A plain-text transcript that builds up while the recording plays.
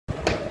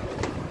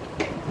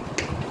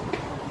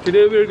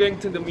Today we're going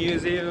to the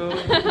museum.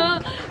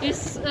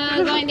 He's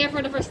going there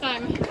for the first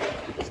time.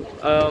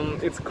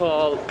 It's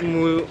called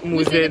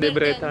Musée de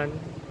Bretagne.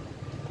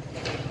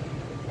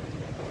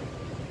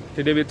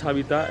 Today with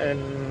Tabitha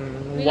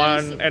and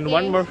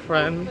one more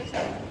friend.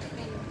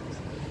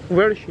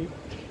 Where is she?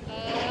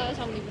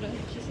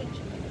 She said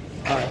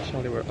she.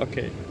 Chambre.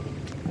 Okay.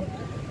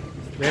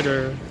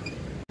 Later.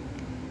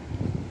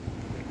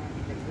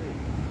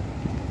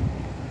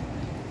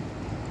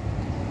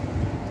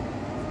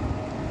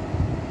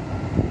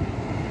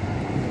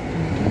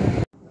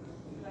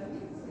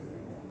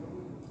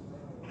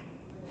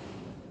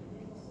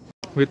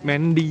 With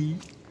Mandy.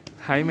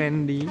 Hi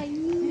Mandy. Hi.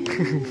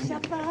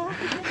 Siapa?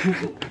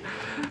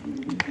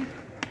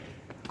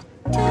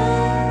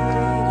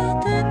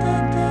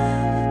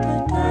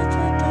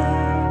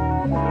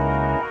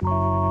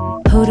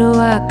 Who do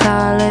I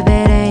call if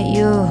it ain't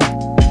you?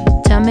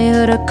 Tell me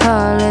who to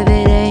call if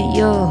it ain't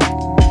you.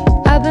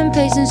 I've been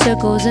pacing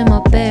circles in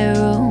my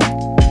bedroom.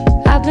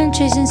 I've been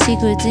chasing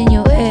secrets in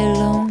your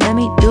heirloom. Let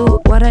me do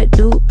what I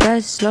do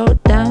best. Slow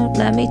down,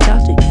 let me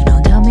talk to you.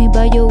 Don't tell me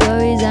about your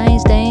worries, I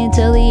ain't staying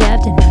till the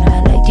afternoon.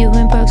 I liked you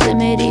in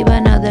proximity,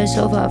 but now they're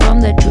so far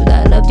from the truth.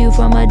 I loved you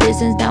from a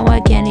distance, now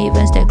I can't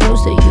even stay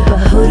close to you. But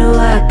who do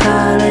I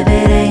call if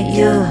it ain't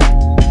you?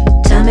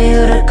 Tell me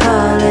who to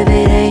call if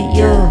it ain't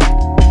you.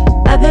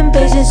 I've been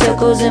pacing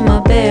circles in my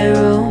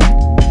bedroom.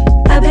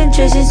 I've been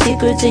chasing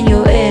secrets in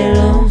your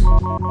heirloom.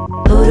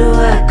 Who do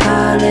I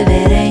call if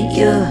it ain't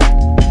you?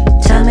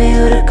 Tell me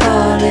who to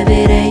call if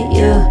it ain't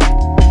you.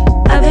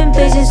 I've been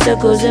pacing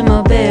circles in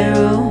my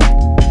bedroom.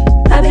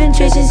 I've been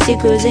chasing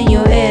secrets in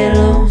your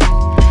heirloom.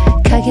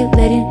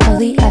 Calculating all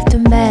the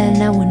aftermath.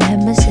 Now a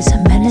nemesis, a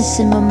menace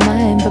in my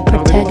mind, but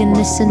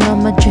protagonist in all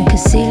my dreams,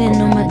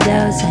 concealing all my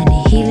doubts. I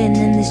need healing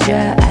in this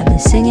drought. I've been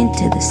singing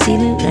to the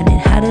ceiling, learning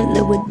how to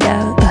live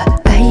without.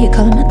 I hear you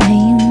calling my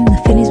name, the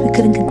feelings we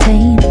couldn't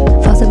contain,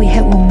 faults that we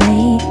had were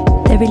made.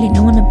 There really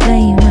no one to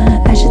blame.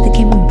 My actions that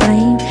came from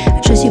blame.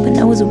 I trust you, but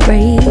I was a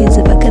raise.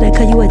 If I could, I'd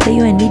call you, I'd tell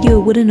you I need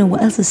you. I wouldn't know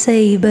what else to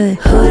say. But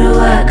who do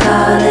I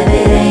call if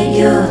it ain't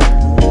you?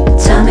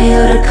 Tell me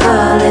who to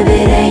call if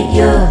it ain't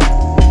you.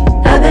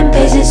 I've been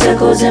pacing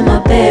circles in my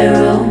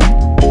bedroom.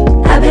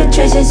 I've been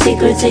tracing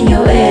secrets in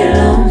your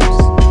heirlooms.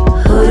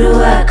 Who do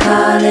I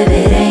call if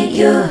it ain't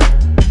you?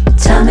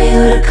 Tell me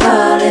who to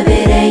call if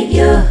it ain't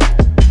you.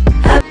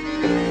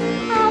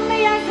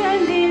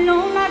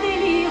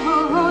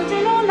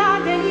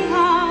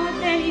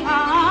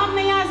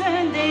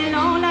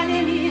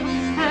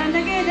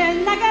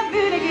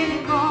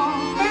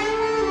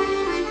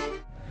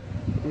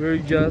 We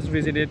just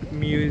visited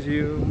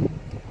museum.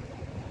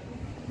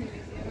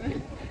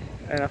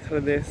 And after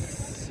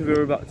this,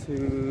 we're about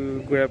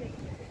to grab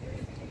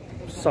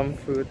some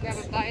food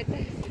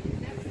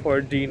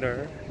for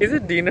dinner. Is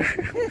it dinner?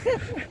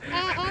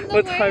 On the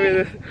What way. time is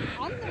it?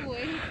 On the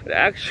way.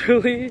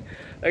 Actually,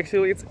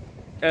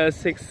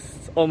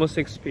 it's almost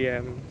 6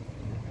 p.m.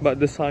 But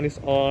the sun is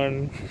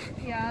on.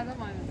 Yeah, the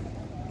one.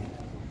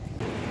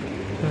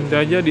 Nanti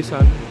aja di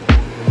sana.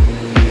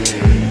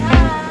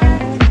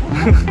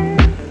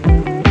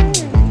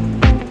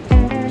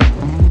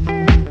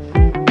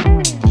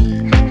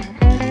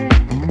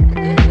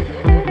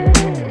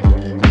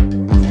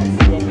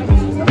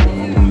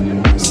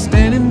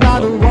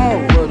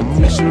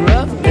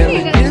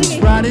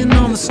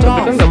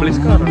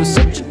 You're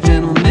such a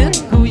gentleman,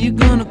 who you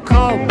gonna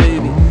call,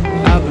 baby?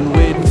 I've been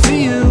waiting for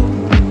you.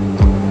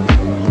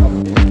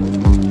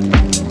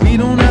 We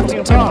don't have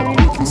to talk,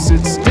 we can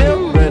sit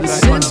still.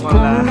 Reticence,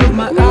 corner of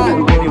my eye.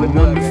 What a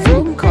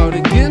wonderful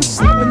cardigan,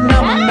 slipping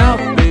out my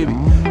mouth, baby.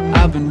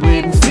 I've been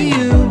waiting for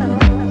you.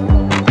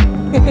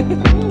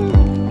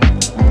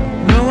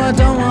 No, I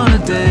don't wanna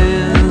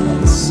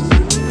dance,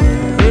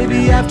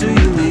 baby, after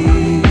you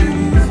leave.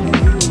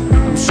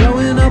 I'm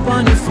showing up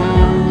on your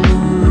phone,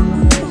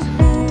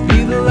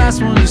 the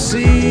last one you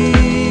see.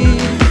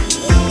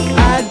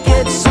 I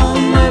get so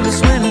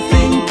nervous when I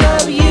think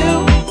of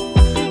you,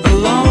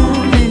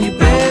 alone in your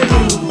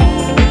bedroom,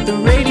 with the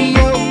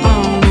radio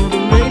on or the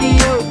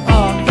radio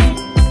off.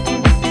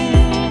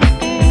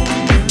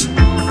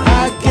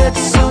 I get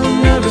so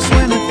nervous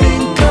when I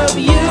think of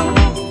you,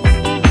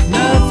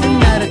 nothing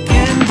that I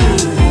can do.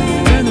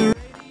 Turn the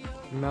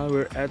radio. Now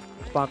we're at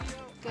Parc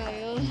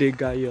de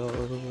Gaillon.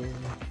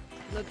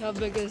 Look how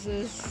big is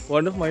this?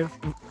 One of my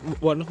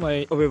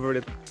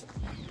favorite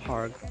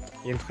park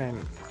in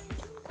France.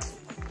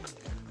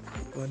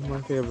 One of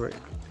my favorite.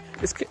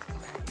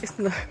 It's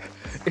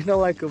not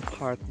like a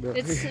park though.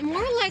 It's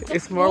more like a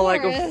it's more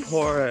like a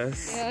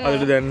forest, yeah.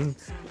 other than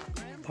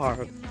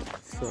park.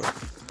 So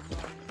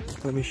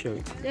let me show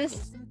you.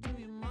 Yes.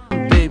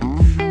 Baby,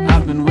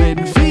 I've been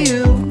waiting for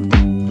you,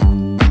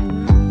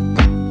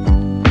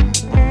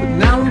 but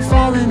now I'm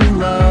falling in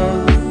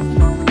love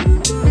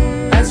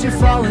as you're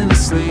falling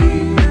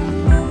asleep.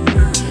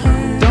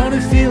 Don't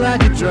it feel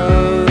like a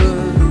drug?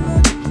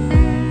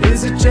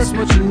 Is it just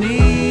what you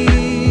need?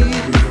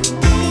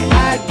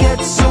 I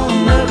get so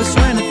nervous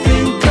when I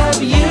think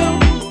of you,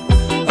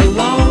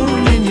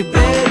 alone in your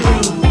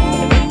bedroom,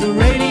 with the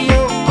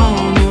radio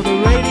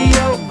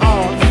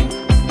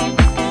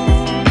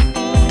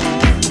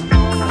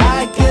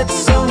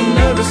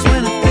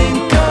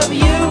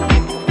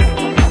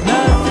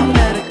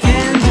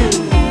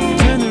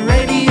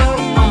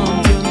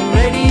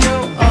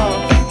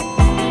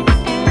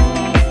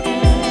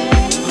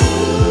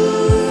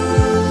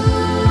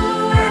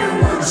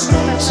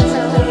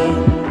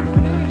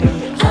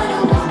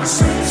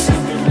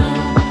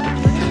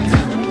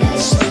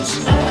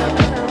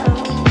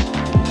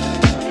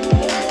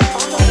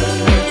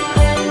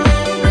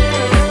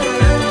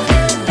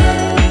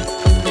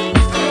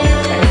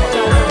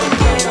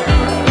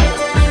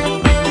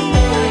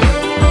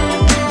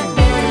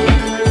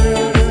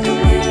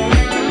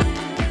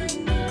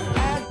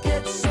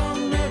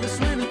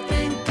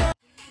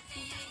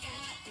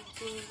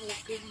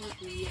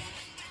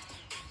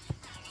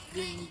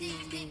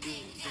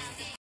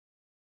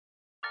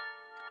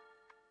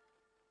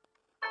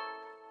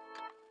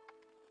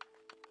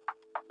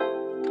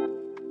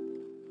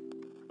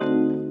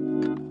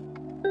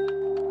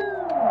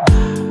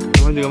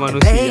Juga They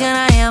manusia.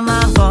 gonna hear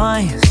my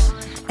voice,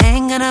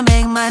 ain't gonna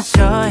make my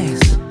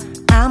choice.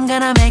 I'm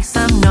gonna make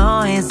some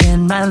noise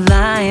in my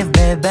life,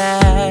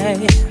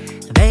 baby.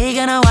 They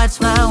gonna watch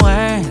my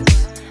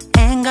words,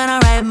 ain't gonna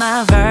write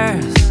my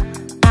verse.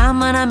 I'm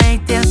gonna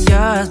make this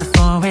yours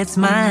before it's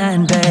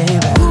mine, baby.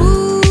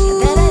 Ooh,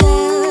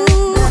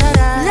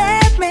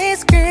 let me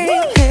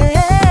scream,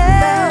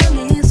 yeah. Let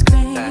me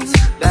scream.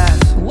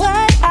 That's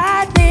what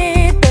I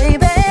need,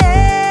 baby.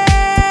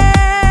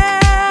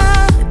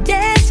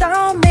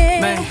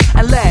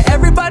 I let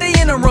everybody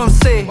in the room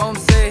see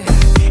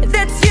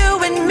that's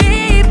you and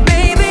me,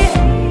 baby.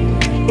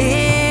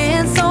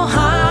 It's so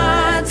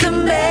hard to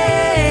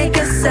make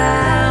a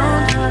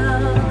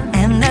sound,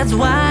 and that's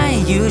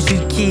why you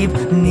should keep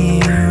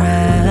me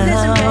around.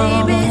 Listen,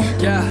 baby,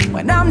 yeah.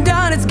 When I'm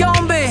done, it's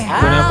gonna be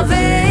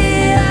obvious.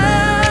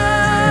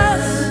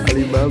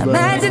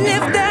 Imagine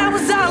if that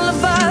was all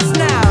of us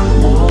now.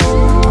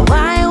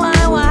 Why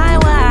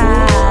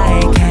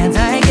can't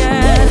I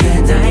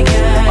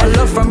get a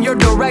look from your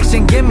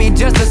direction? Give me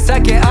just a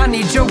second, I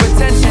need your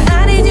attention.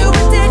 I need your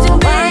attention,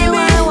 baby.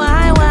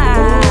 Why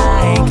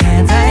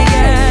can't I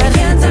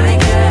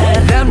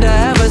get them to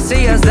ever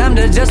see us, them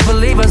to just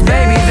believe us,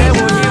 baby? They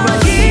will hear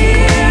us.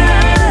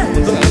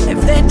 If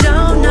they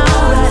don't know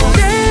us,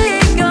 they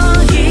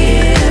gon'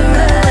 hear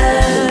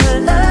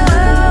us.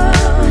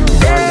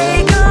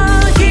 They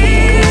gon'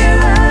 hear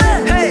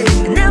us. Hey,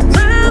 and I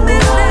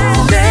promise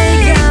that they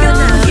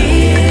gon'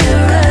 hear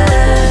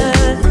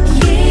us.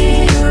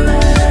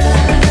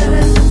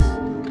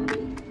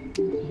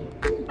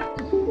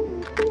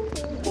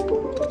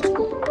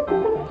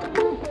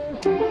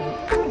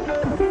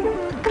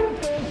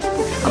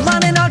 I'm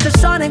running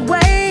ultrasonic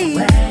waves.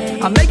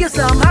 I'm making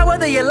some hot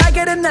whether you like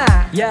it or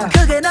not. Yeah.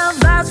 Cooking up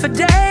vibes for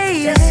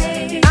days.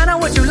 I know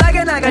what you like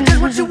and I got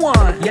just what you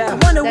want. Yeah.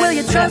 I wonder will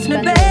you trust me,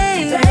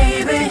 baby?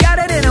 Got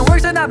it and it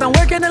works and I've been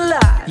working a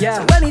lot.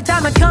 Yeah. So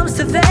anytime it comes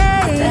to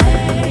they,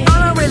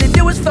 all I really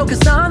do is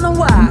focus on the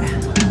why.